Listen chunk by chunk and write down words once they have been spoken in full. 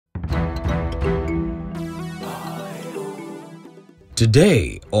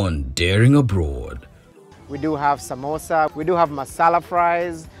Today on Daring Abroad. We do have samosa, we do have masala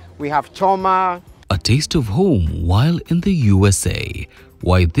fries, we have choma. A taste of home while in the USA.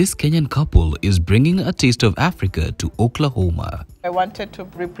 Why this Kenyan couple is bringing a taste of Africa to Oklahoma. I wanted to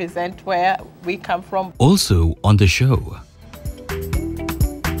represent where we come from. Also on the show.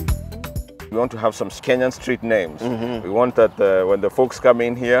 We want to have some Kenyan street names. We want that when the folks come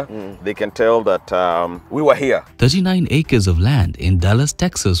in here, they can tell that we were here. 39 acres of land in Dallas,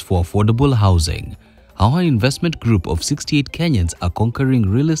 Texas for affordable housing. How an investment group of 68 Kenyans are conquering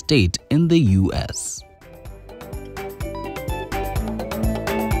real estate in the US.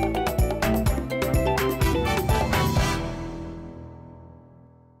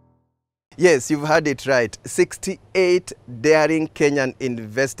 Yes, you've heard it right. 68 daring Kenyan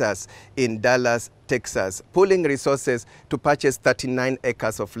investors in Dallas, Texas, pooling resources to purchase 39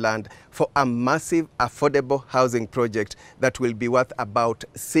 acres of land for a massive affordable housing project that will be worth about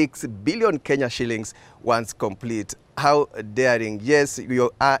 6 billion Kenya shillings once complete. How daring. Yes, you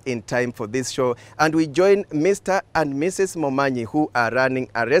are in time for this show. And we join Mr. and Mrs. Momanyi, who are running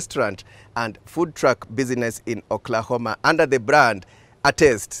a restaurant and food truck business in Oklahoma under the brand A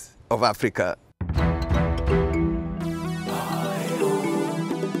Taste of Africa.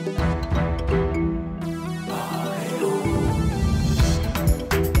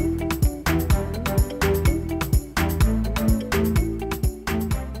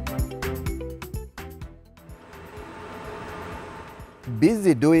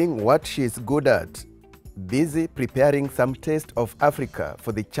 Busy doing what she's good at. Busy preparing some taste of Africa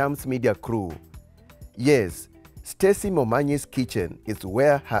for the Chams media crew. Yes, Stacy Momanyi's kitchen is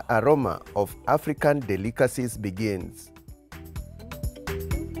where her aroma of African delicacies begins.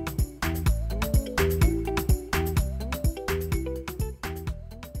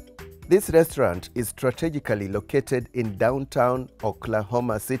 This restaurant is strategically located in downtown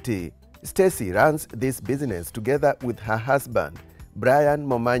Oklahoma City. Stacy runs this business together with her husband, Brian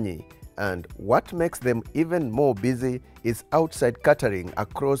Momanyi, and what makes them even more busy is outside catering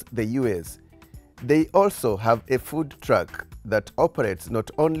across the US. They also have a food truck that operates not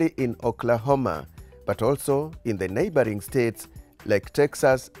only in Oklahoma, but also in the neighboring states like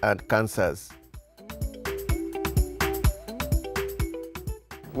Texas and Kansas.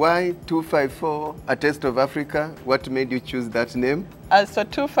 Why 254, A Taste of Africa? What made you choose that name? So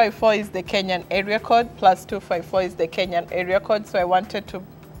 254 is the Kenyan area code, plus 254 is the Kenyan area code. So I wanted to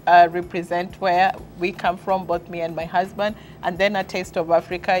represent where we come from, both me and my husband. And then A Taste of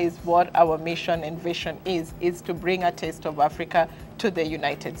Africa is what our mission and vision is to bring A Taste of Africa to the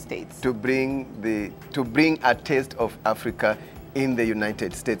United States. To bring A Taste of Africa in the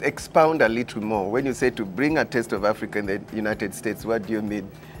United States. Expound a little more. When you say to bring A Taste of Africa in the United States, what do you mean?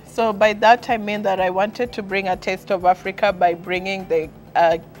 So by that I mean that I wanted to bring A Taste of Africa by bringing the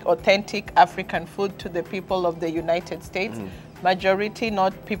authentic African food to the people of the United States. Majority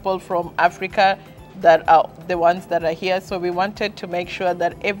not people from Africa that are the ones that are here. So we wanted to make sure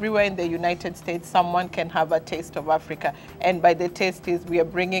that everywhere in the United States, someone can have a taste of Africa. And by the taste is we are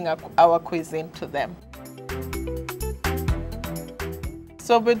bringing our cuisine to them.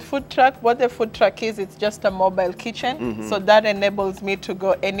 So with food truck, what the food truck is, it's just a mobile kitchen. So that enables me to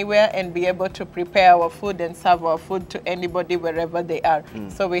go anywhere and be able to prepare our food and serve our food to anybody wherever they are.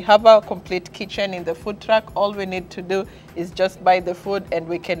 So we have our complete kitchen in the food truck. All we need to do is just buy the food and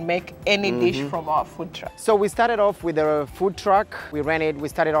we can make any dish from our food truck. So we started off with a food truck. We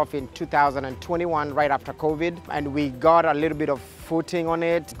started off in 2021, right after COVID, and we got a little bit of footing on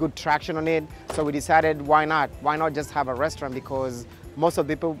it, good traction on it. So we decided, why not? Why not just have a restaurant? Because most of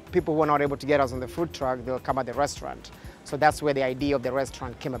the people who are not able to get us on the food truck, they'll come at the restaurant. So that's where the idea of the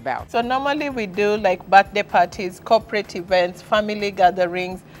restaurant came about. So normally we do like birthday parties, corporate events, family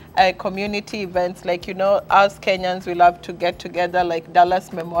gatherings, community events. Like, you know, us Kenyans, we love to get together, like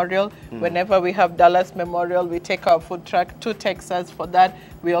Dallas Memorial. Whenever we have Dallas Memorial, we take our food truck to Texas for that.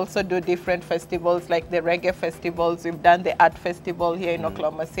 We also do different festivals like the reggae festivals. We've done the art festival here in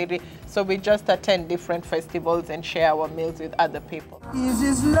Oklahoma City. So we just attend different festivals and share our meals with other people. Is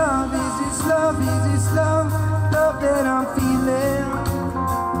this love, is this love, is this love, love that I'm feeling?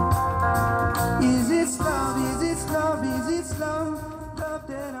 Is this love, is this love, is this love, love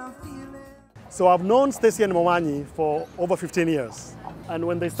that I'm feeling? So I've known Stacy and Momanyi for over 15 years. And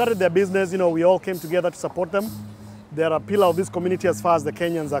when they started their business, you know, we all came together to support them. They're a pillar of this community as far as the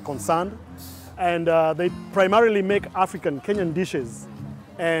Kenyans are concerned. And they primarily make African Kenyan dishes.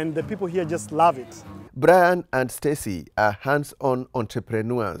 And the people here just love it. Brian and Stacy are hands-on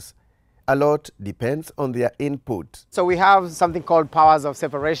entrepreneurs. A lot depends on their input. So we have something called powers of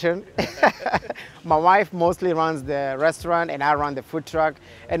separation. My wife mostly runs the restaurant and I run the food truck.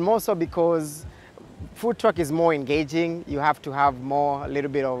 And more so because food truck is more engaging. You have to have a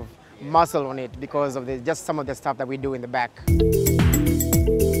little bit of muscle on it because of just some of the stuff that we do in the back.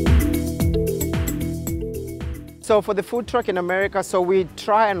 So for the food truck in America, so we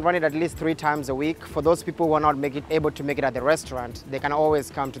try and run it at least 3 times a week. For those people who are not able to make it at the restaurant, they can always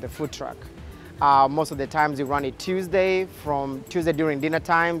come to the food truck. Most of the times we run it Tuesday during dinner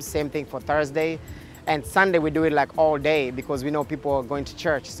time, same thing for Thursday. And Sunday we do it like all day because we know people are going to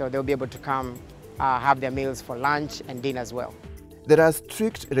church, so they'll be able to come have their meals for lunch and dinner as well. There are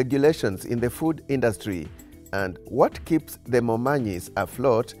strict regulations in the food industry, and what keeps the Momanyis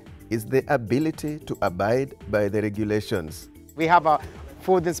afloat is the ability to abide by the regulations. We have a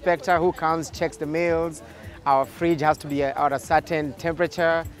food inspector who comes, checks the meals. Our fridge has to be at a certain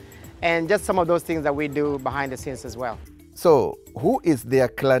temperature, and just some of those things that we do behind the scenes as well. So, who is their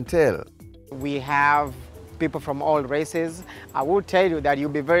clientele? We have people from all races. I will tell you that you'll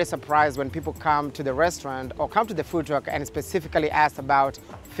be very surprised when people come to the restaurant or come to the food truck and specifically ask about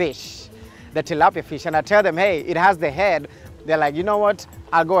fish, the tilapia fish, and I tell them, hey, it has the head. They're like, you know what,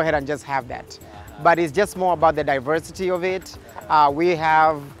 I'll go ahead and just have that. But it's just more about the diversity of it. We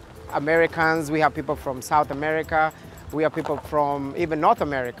have Americans, we have people from South America, we have people from even North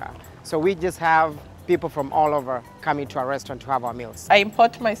America. So we just have people from all over coming to our restaurant to have our meals. I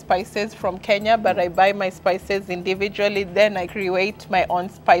import my spices from Kenya, but I buy my spices individually, then I create my own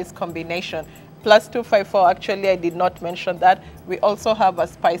spice combination. Plus 254, actually I did not mention that. We also have a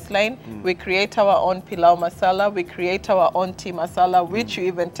spice line. We create our own pilau masala. We create our own tea masala, which you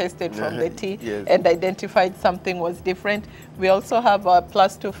even tasted from the tea and identified something was different. We also have a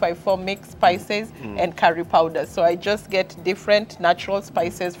plus 254 mixed spices and curry powder. So I just get different natural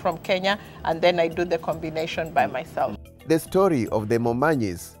spices from Kenya and then I do the combination by myself. The story of the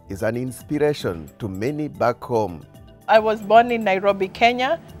Momanyis is an inspiration to many back home. I was born in Nairobi,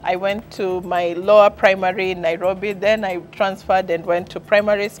 Kenya. I went to my lower primary in Nairobi. Then I transferred and went to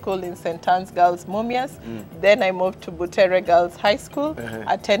primary school in St. Anne's Girls Mumias. Then I moved to Butere Girls High School,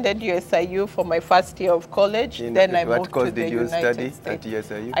 attended USIU for my first year of college. Then I moved to the United States. At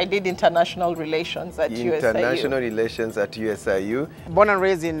USIU? I did international relations at USIU. International relations at USIU. Born and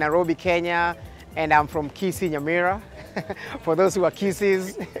raised in Nairobi, Kenya, and I'm from Kisii, Nyamira. For those who are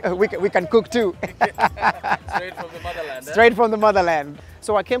Kisiis, we can cook too. Straight from the motherland. Straight from the motherland.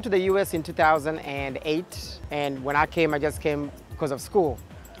 So I came to the US in 2008, and when I came, I just came because of school.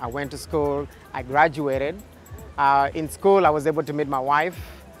 I went to school, I graduated. In school, I was able to meet my wife.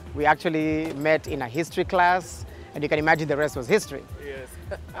 We actually met in a history class, and you can imagine the rest was history. Yes.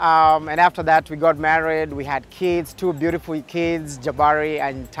 And after that, we got married. We had kids, 2 beautiful kids, Jabari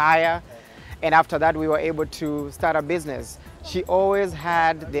and Taya. And after that, we were able to start a business. She always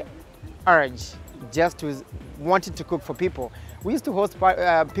had the urge just to wanted to cook for people. We used to host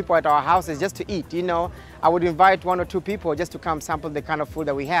people at our houses just to eat, you know. I would invite 1 or 2 people just to come sample the kind of food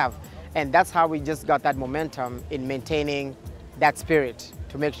that we have. And that's how we just got that momentum in maintaining that spirit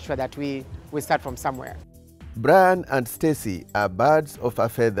to make sure that we start from somewhere. Brian and Stacy are birds of a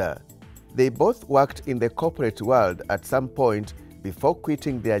feather. They both worked in the corporate world at some point before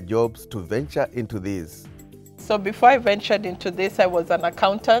quitting their jobs to venture into this. So before I ventured into this, I was an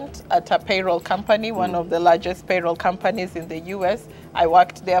accountant at a payroll company, one of the largest payroll companies in the US. I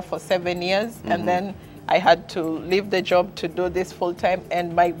worked there for 7 years, and then I had to leave the job to do this full time.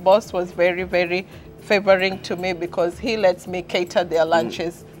 And my boss was very, very favoring to me because he lets me cater their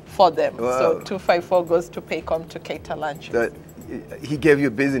lunches for them. Wow. So 254 goes to Paycom to cater lunches. He gave you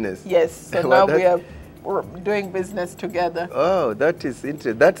business? Yes, so now we're doing business together. Oh, that is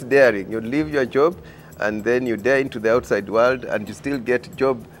interesting. That's daring. You leave your job and then you dare into the outside world and you still get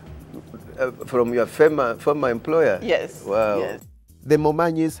job from your former employer. Yes. Wow. Yes. The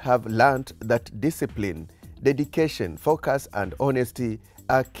Momanyis have learned that discipline, dedication, focus and honesty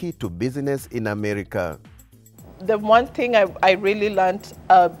are key to business in America. The one thing I really learned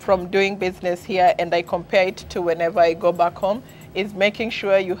from doing business here, and I compare it to whenever I go back home, is making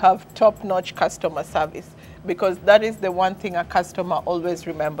sure you have top-notch customer service, because that is the one thing a customer always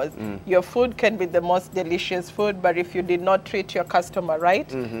remembers. Your food can be the most delicious food, but if you did not treat your customer right,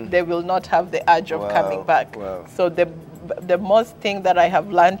 they will not have the urge of coming back. Wow. So the most thing that I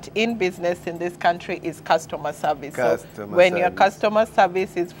have learned in business in this country is customer service. When your customer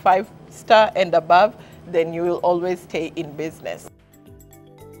service is 5-star and above, then you will always stay in business.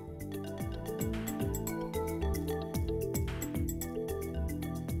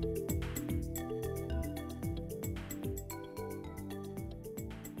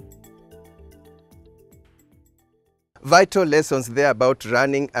 Vital lessons there about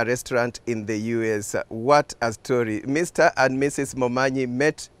running a restaurant in the US. What a story. Mr. and Mrs. Momanyi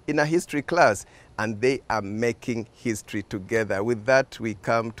met in a history class and they are making history together. With that, we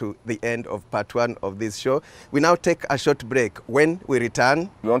come to the end of part 1 of this show. We now take a short break. When we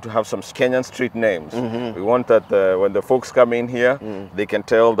return, we want to have some Kenyan street names. We want that when the folks come in here, they can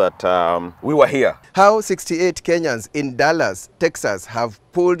tell that we were here. How 68 Kenyans in Dallas, Texas have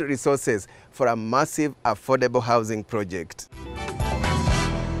pooled resources for a massive affordable housing project.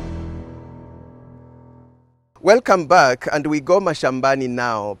 Welcome back, and we go Mashambani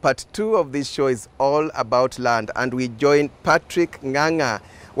now. Part 2 of this show is all about land, and we join Patrick Nganga,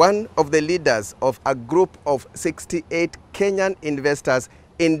 one of the leaders of a group of 68 Kenyan investors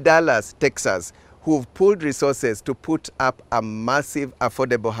in Dallas, Texas, who've pooled resources to put up a massive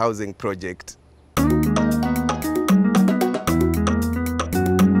affordable housing project.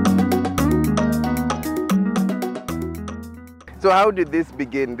 So how did this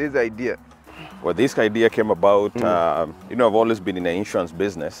begin, this idea? Well, this idea came about, you know, I've always been in the insurance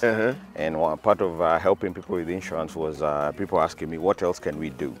business, and one part of helping people with insurance was people asking me, what else can we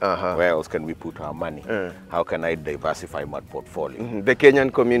do? Where else can we put our money? How can I diversify my portfolio? The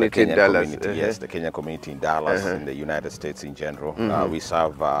Kenyan community in Dallas. Yes, the Kenyan community in Dallas, in the United States in general. We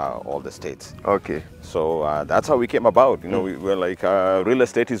serve all the states. Okay. So that's how we came about. You know, we were like, real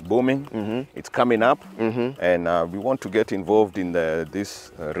estate is booming, it's coming up, and we want to get involved in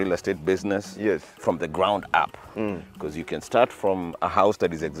this real estate business. Yes. From the ground up, because you can start from a house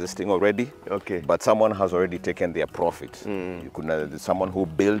that is existing already, but someone has already taken their profit. You could there's someone who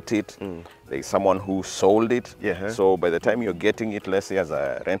built it, there's someone who sold it. So by the time you're getting it, let's say as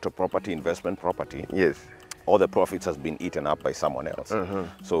a rental property, investment property, all the profits has been eaten up by someone else.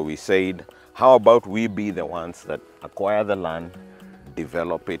 So we said, how about we be the ones that acquire the land,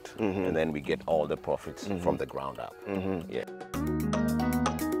 develop it, and then we get all the profits from the ground up.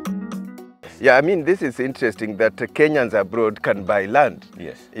 Yeah, I mean, this is interesting that Kenyans abroad can buy land.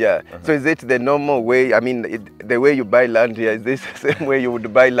 Yes. Yeah. So is it the normal way? I mean, the way you buy land here, is this the same way you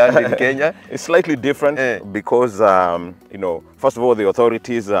would buy land in Kenya? It's slightly different because, you know, first of all, the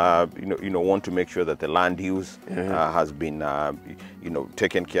authorities, you know, want to make sure that the land use has been, you know,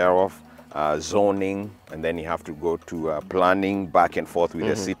 taken care of. Zoning, and then you have to go to planning back and forth with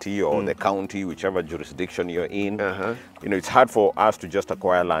the city or the county, whichever jurisdiction you're in. You know, it's hard for us to just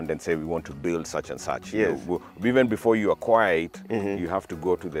acquire land and say we want to build such and such. Yes. You know, even before you acquire it, you have to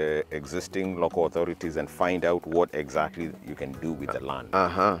go to the existing local authorities and find out what exactly you can do with the land.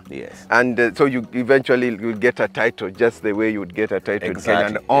 Yes. And so you eventually will get a title just the way you would get a title in Kenya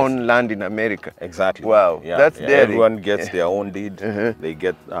and own land in America. Exactly. Wow, that's daring. Everyone gets their own deed. They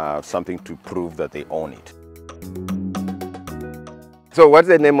get something to prove that they own it. So what's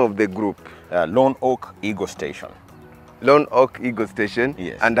the name of the group? Lone Oak Eagle Station. Lone Oak Eagle Station?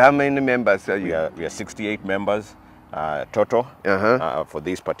 Yes. And how many members are you? We are 68 members total for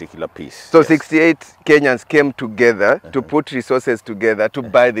this particular piece. So 68 Kenyans came together to put resources together to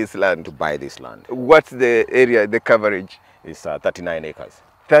buy this land? To buy this land. What's the area, the coverage? It's 39 acres.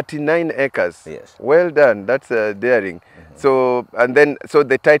 39 acres? Yes. Well done, that's daring. So, and then, so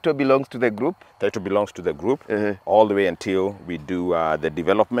the title belongs to the group? Title belongs to the group all the way until we do the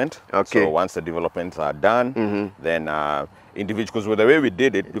development. Okay. So once the developments are done, then individuals, because the way we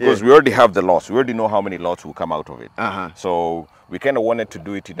did it, because we already have the lots, we already know how many lots will come out of it. So we kind of wanted to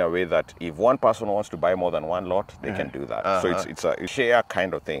do it in a way that if one person wants to buy more than one lot, they can do that. So it's a share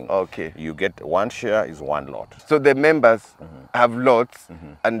kind of thing. Okay. You get one share is one lot. So the members have lots,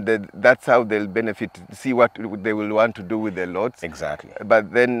 and that's how they'll benefit, see what they will want to do with the lots. Exactly.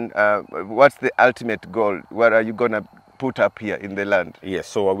 But then what's the ultimate goal? What are you going to put up here in the land? Yes,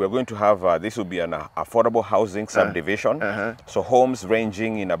 so we're going to have, this will be an affordable housing subdivision. So homes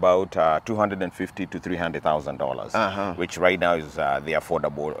ranging in about $250,000 to $300,000, which right now is the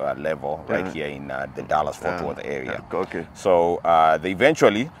affordable level right here in the Dallas-Fort Worth area. Okay. So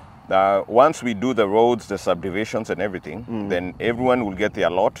eventually, once we do the roads, the subdivisions and everything, then everyone will get their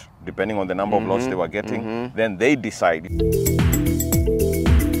lot, depending on the number of lots they were getting. Then they decide.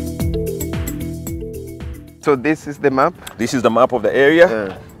 So this is the map? This is the map of the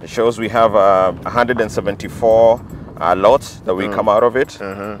area. It shows we have 174 lots that we come out of it.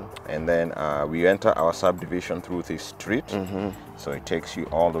 And then we enter our subdivision through this street. So it takes you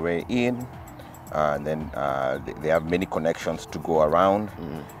all the way in. And then they have many connections to go around.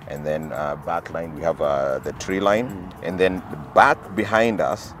 And then back line, we have the tree line. And then back behind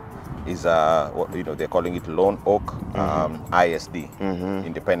us is what, you know, they're calling it Lone Oak ISD,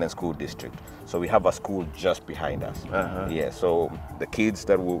 Independent School District. So we have a school just behind us. Yeah, so the kids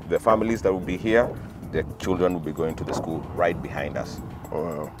the families that will be here, the children will be going to the school right behind us. Oh,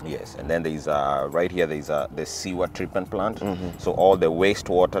 wow. Yes, and then there's right here there's the sewer treatment plant. So all the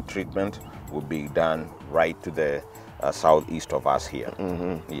wastewater treatment will be done right to the southeast of us here.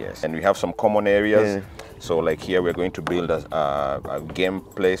 Yes, and we have some common areas. So like here we're going to build a game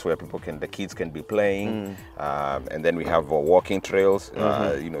place where the kids can be playing, and then we have walking trails,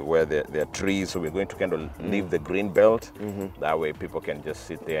 you know, where there are trees. So we're going to kind of leave the green belt. That way people can just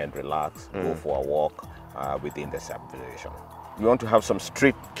sit there and relax, go for a walk within the subdivision. We want to have some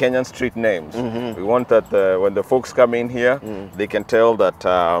Kenyan street names. We want that when the folks come in here, they can tell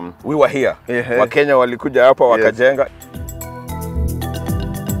that we were here. Wakenya walikuja hapa wakajenga.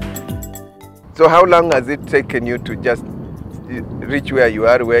 So how long has it taken you to just reach where you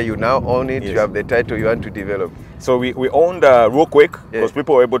are, where you now own it, you have the title you want to develop? So we owned real quick because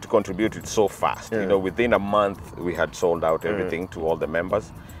people were able to contribute it so fast. You know, within a month we had sold out everything to all the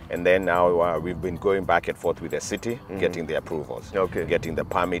members. And then now we've been going back and forth with the city, getting the approvals, getting the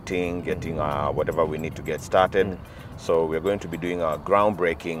permitting, getting whatever we need to get started. So we're going to be doing a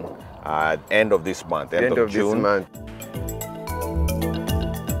groundbreaking end of this month, end of June. This month.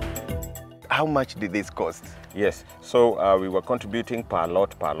 How much did this cost? Yes, so we were contributing per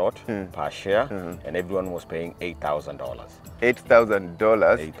lot, per share, and everyone was paying $8,000. $8,000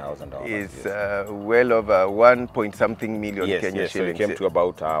 $8,000 is well over 1 point something million Kenya shillings. So it came to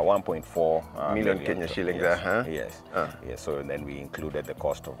about 1.4 million Kenya shillings. Yes. So then we included the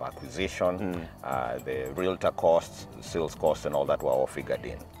cost of acquisition, the realtor costs, sales costs, and all that were all figured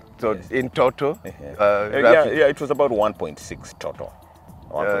in. So in total, it was about 1.6 total.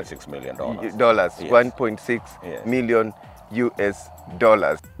 $1.6 million. Dollars, yes. 1.6 million US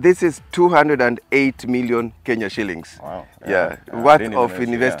dollars. This is 208 million Kenya shillings. Wow. Worth of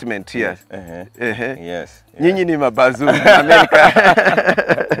investment here. Yes. Nyinyi ni mabazu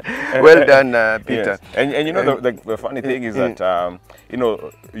America. Well done, Peter. Yes. And you know, the funny thing is that, you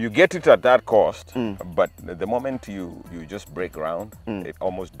know, you get it at that cost, but the moment you just break ground, it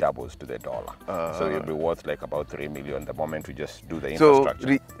almost doubles to the dollar. So it'll be worth like about 3 million the moment we just do the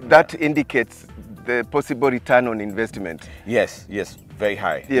infrastructure. So that indicates the possible return on investment. Yes, very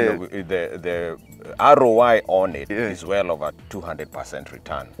high. You know, the ROI on it is well over 200%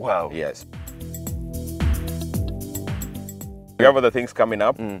 return. Wow. Yes. We have other things coming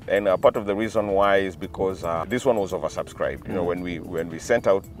up, and part of the reason why is because this one was oversubscribed. You know, when we sent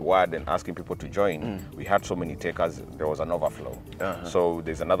out word and asking people to join, we had so many takers, there was an overflow. So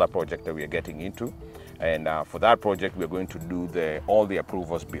there's another project that we are getting into, and for that project we're going to do all the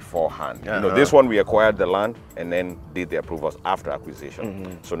approvals beforehand. You know, this one we acquired the land and then did the approvals after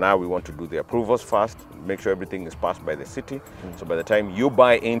acquisition. So now we want to do the approvals first, make sure everything is passed by the city. So by the time you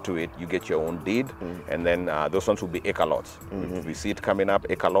buy into it, you get your own deed, and then those ones will be acre lots. We see it coming up,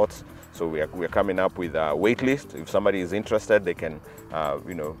 acre lots. So we are coming up with a wait list. If somebody is interested, they can,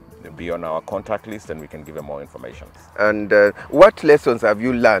 you know, be on our contact list, and we can give them more information. And what lessons have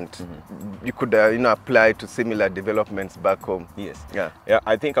you learned you could you know, apply to similar developments back home? Yes. Yeah,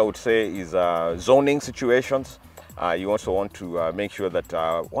 I think I would say is zoning situations. You also want to make sure that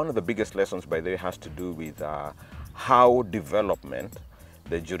one of the biggest lessons, by the way, has to do with how development,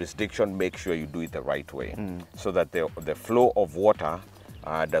 the jurisdiction, make sure you do it the right way, so that the flow of water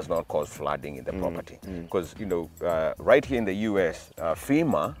does not cause flooding in the property. Because, you know, right here in the US,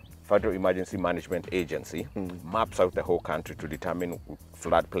 FEMA, Federal Emergency Management Agency, maps out the whole country to determine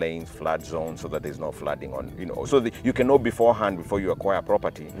floodplains, flood zones, so that there's no flooding on, you know, so you can know beforehand, before you acquire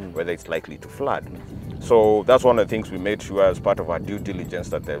property, whether it's likely to flood. So that's one of the things we made sure as part of our due diligence,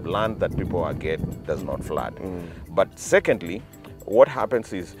 that the land that people are getting does not flood. But secondly, what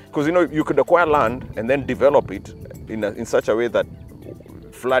happens is, because, you know, you could acquire land and then develop it in such a way that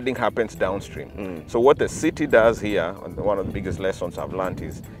flooding happens downstream. So what the city does here, and one of the biggest lessons I've learned,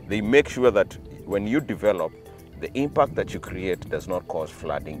 is they make sure that when you develop, the impact that you create does not cause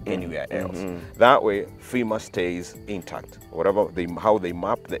flooding anywhere else. That way, FEMA stays intact. How they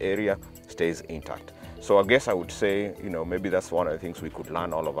map the area stays intact. So I guess I would say, you know, maybe that's one of the things we could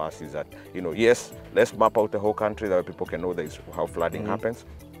learn, all of us, is that, you know, yes, let's map out the whole country, that way people can know how flooding happens,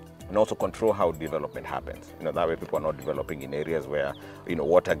 and also control how development happens. You know, that way people are not developing in areas where, you know,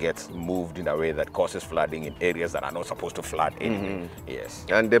 water gets moved in a way that causes flooding in areas that are not supposed to flood anyway. Yes.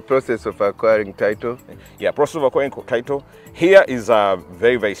 And the process of acquiring title? Yeah, process of acquiring title here is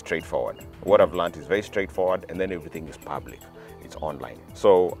very, very straightforward. What I've learned is very straightforward, and then everything is public. It's online.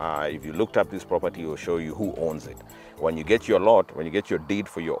 So if you looked up this property, it will show you who owns it. When you get your lot, when you get your deed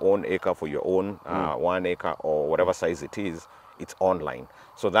for your own acre, for your own 1 acre or whatever size it is, it's online.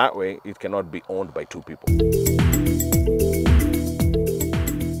 So that way it cannot be owned by 2 people.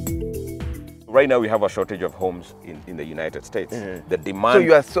 Right now we have a shortage of homes in the United States. The demand... So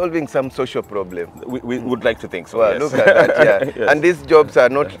you are solving some social problem. We would like to think so, Well, yes. look at that, yeah. Yes. And these jobs are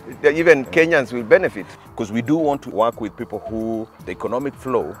not, even Kenyans will benefit. Because we do want to work with people who the economic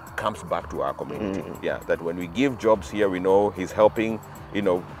flow comes back to our community. Yeah, that when we give jobs here, we know he's helping, you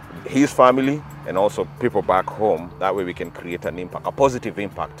know, his family and also people back home. That way we can create an impact, a positive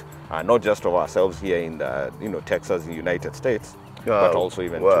impact, not just of ourselves here in the, you know, Texas, the United States, but also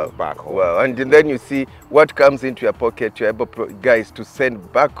even to back home. Wow. And then you see what comes into your pocket, you're able, guys, to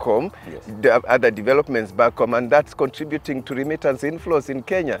send back home, the other developments back home, and that's contributing to remittance inflows in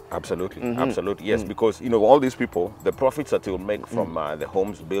Kenya. Absolutely, absolutely, yes, because, you know, all these people, the profits that they'll make from the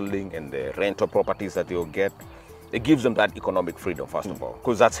homes building and the rental properties that they'll get, it gives them that economic freedom, first of all,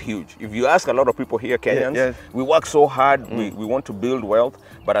 because that's huge. If you ask a lot of people here, Kenyans, we work so hard, we want to build wealth,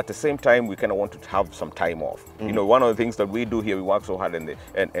 but at the same time, we kind of want to have some time off. You know, one of the things that we do here, we work so hard, and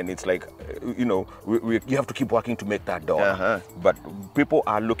it's like, you know, you have to keep working to make that dollar. But people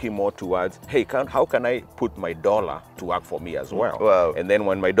are looking more towards, hey, how can I put my dollar to work for me as well? Wow. And then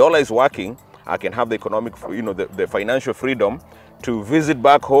when my dollar is working, I can have the economic, you know, the financial freedom to visit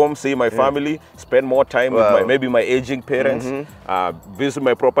back home, see my family, spend more time with maybe my aging parents, visit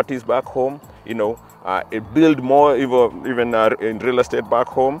my properties back home, you know, build more even in real estate back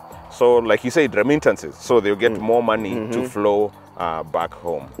home. So like you said, remittances, so they'll get more money to flow back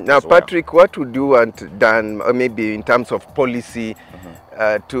home. Now, Patrick, what would you want done, or maybe in terms of policy,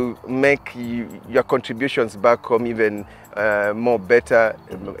 to make your contributions back home even more better,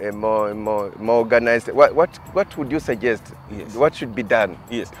 more organized? What would you suggest? Yes. What should be done?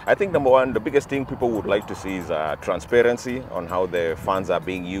 Yes, I think number one, the biggest thing people would like to see is transparency on how the funds are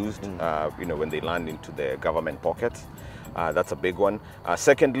being used. You know, when they land into the government pockets. That's a big one.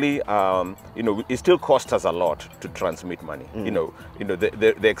 Secondly, you know, it still costs us a lot to transmit money. You know,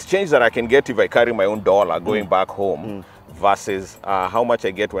 the exchange that I can get if I carry my own dollar going back home versus how much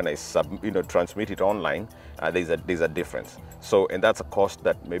I get when I transmit it online. There's a difference. So, and that's a cost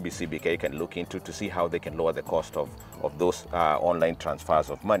that maybe CBK can look into to see how they can lower the cost of those online transfers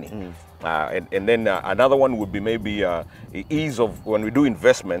of money. And then another one would be maybe ease of, when we do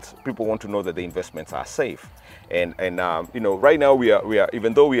investments, people want to know that the investments are safe. And you know, right now we are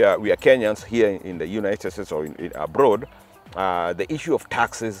even though we are Kenyans here in the United States or abroad, the issue of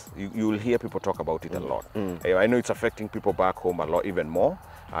taxes, you will hear people talk about it a lot. I know it's affecting people back home a lot, even more.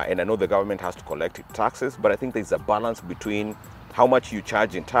 And I know the government has to collect taxes, but I think there's a balance between how much you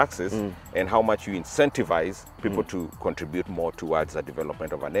charge in taxes and how much you incentivize people to contribute more towards the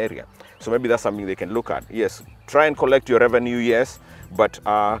development of an area. So maybe that's something they can look at. Yes, try and collect your revenue, yes, but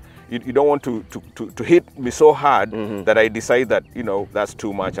you don't want to hit me so hard that I decide that, you know, that's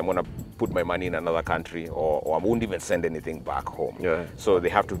too much, I'm going to put my money in another country, or I won't even send anything back home. So they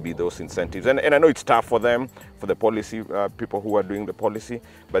have to be those incentives. And I know it's tough for them, for the policy people who are doing the policy,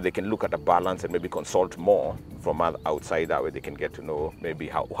 but they can look at a balance and maybe consult more from outside. That way they can get to know maybe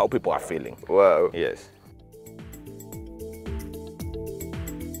how people are feeling. Wow. Yes.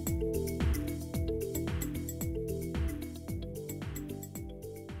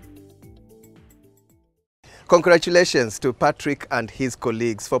 Congratulations to Patrick and his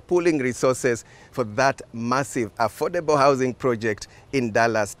colleagues for pooling resources for that massive affordable housing project in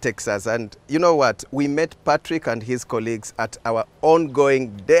Dallas, Texas. And you know what? We met Patrick and his colleagues at our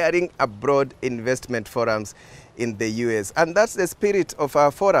ongoing Daring Abroad investment forums in the US. And that's the spirit of our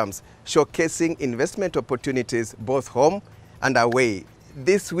forums, showcasing investment opportunities both home and away.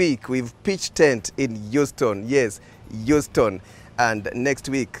 This week, we've pitched tent in Houston. Yes, Houston. And next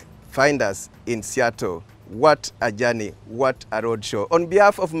week, find us in Seattle. What a journey, what a roadshow. On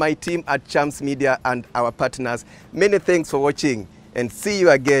behalf of my team at Chams Media and our partners, many thanks for watching, and see you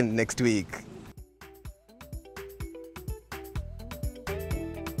again next week.